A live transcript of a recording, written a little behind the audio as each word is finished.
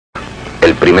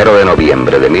El 1 de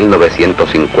noviembre de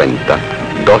 1950,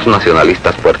 dos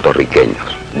nacionalistas puertorriqueños,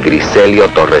 Griselio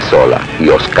Torresola y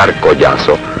Oscar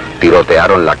Collazo,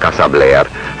 tirotearon la Casa Blair,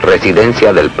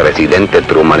 residencia del presidente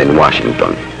Truman en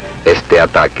Washington. Este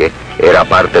ataque era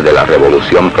parte de la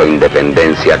revolución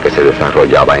proindependencia que se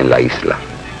desarrollaba en la isla.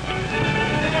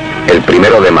 El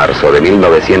 1 de marzo de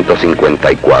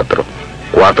 1954,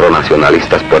 4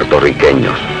 nacionalistas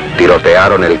puertorriqueños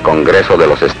tirotearon el Congreso de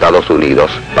los Estados Unidos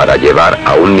para llevar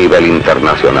a un nivel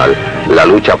internacional la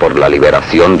lucha por la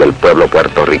liberación del pueblo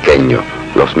puertorriqueño.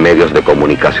 Los medios de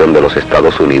comunicación de los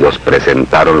Estados Unidos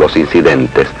presentaron los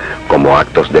incidentes como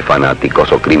actos de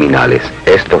fanáticos o criminales.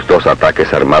 Estos dos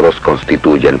ataques armados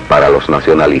constituyen para los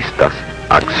nacionalistas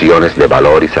acciones de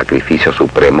valor y sacrificio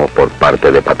supremo por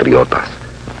parte de patriotas.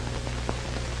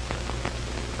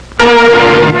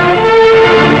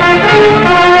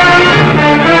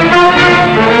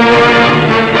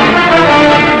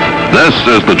 This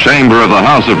is the chamber of the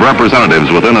House of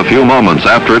Representatives within a few moments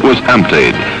after it was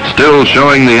emptied, still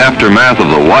showing the aftermath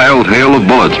of the wild hail of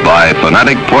bullets by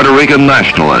fanatic Puerto Rican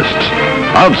nationalists.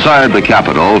 Outside the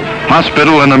Capitol,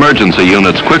 hospital and emergency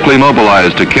units quickly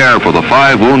mobilized to care for the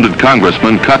 5 wounded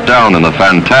congressmen cut down in the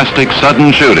fantastic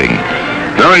sudden shooting.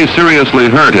 Very seriously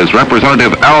hurt is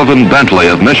Representative Alvin Bentley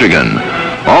of Michigan.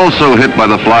 Also hit by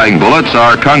the flying bullets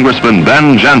are Congressman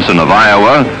Ben Jensen of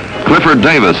Iowa, Clifford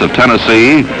Davis of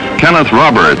Tennessee, Kenneth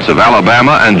Roberts of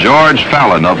Alabama, and George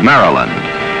Fallon of Maryland.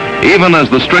 Even as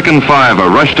the stricken 5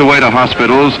 are rushed away to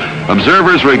hospitals,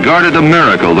 observers regarded a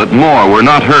miracle that more were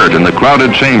not hurt in the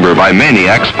crowded chamber by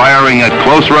maniacs firing at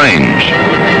close range.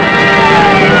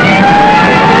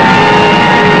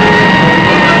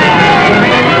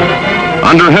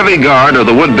 Under heavy guard are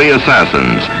the would-be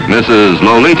assassins, Mrs.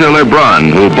 Lolita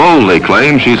Lebrun, who boldly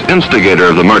claims she's instigator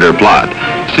of the murder plot.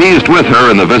 Seized with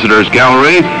her in the visitors'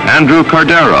 gallery, Andrew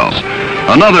Cardero.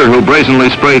 Another who brazenly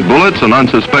sprayed bullets an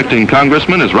unsuspecting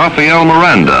congressman is Rafael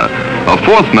Miranda. A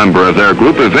 4th member of their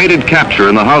group evaded capture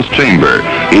in the House chamber.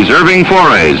 He's Irving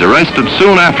Forays, arrested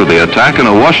soon after the attack in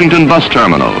a Washington bus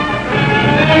terminal.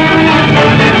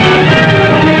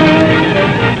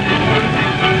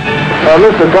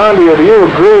 Mr. Gandhi, do you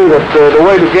agree that the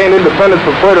way to gain independence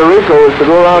for Puerto Rico is to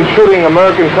go around shooting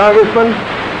American congressmen?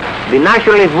 The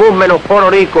nationalist movement of Puerto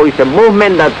Rico is a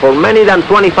movement that for many than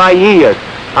 25 years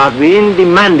has been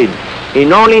demanding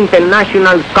in all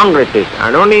international congresses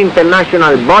and all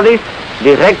international bodies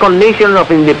the recognition of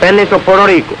independence of Puerto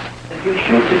Rico. Did you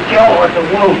shoot to kill or to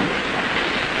wound?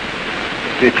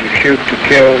 Did you shoot to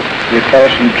kill the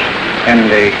persons in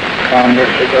the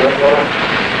Congress?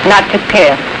 Not to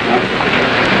kill.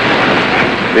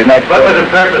 What was the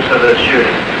purpose of the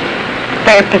shooting? The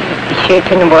purpose of the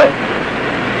shooting was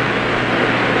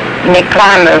in a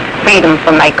clamor of freedom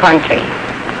for my country.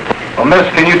 Well, miss,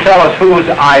 can you tell us whose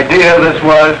idea this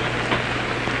was?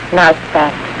 Not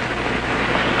that.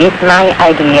 It's my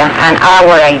idea and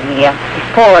our idea, the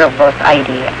 4 of us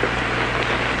idea.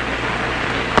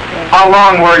 How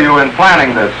long were you in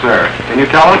planning this, sir? Can you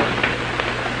tell us?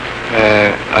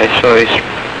 I saw it.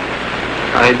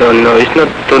 I don't know. It's not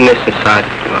too necessary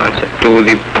to answer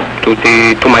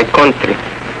to my country.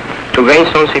 To gain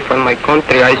something from my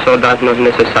country, I saw that not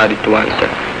necessary to answer.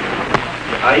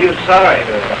 Are you sorry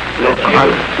that you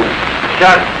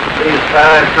shot these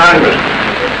 5 congressmen?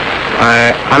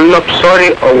 I'm not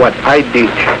sorry for what I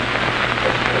did.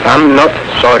 I'm not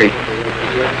sorry.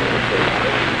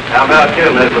 How about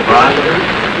you, Miss LeBron?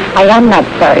 I am not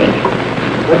sorry.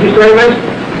 What'd you say, miss?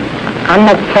 I'm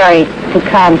not sorry to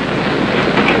come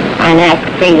and ask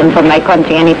freedom for my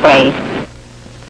country any place.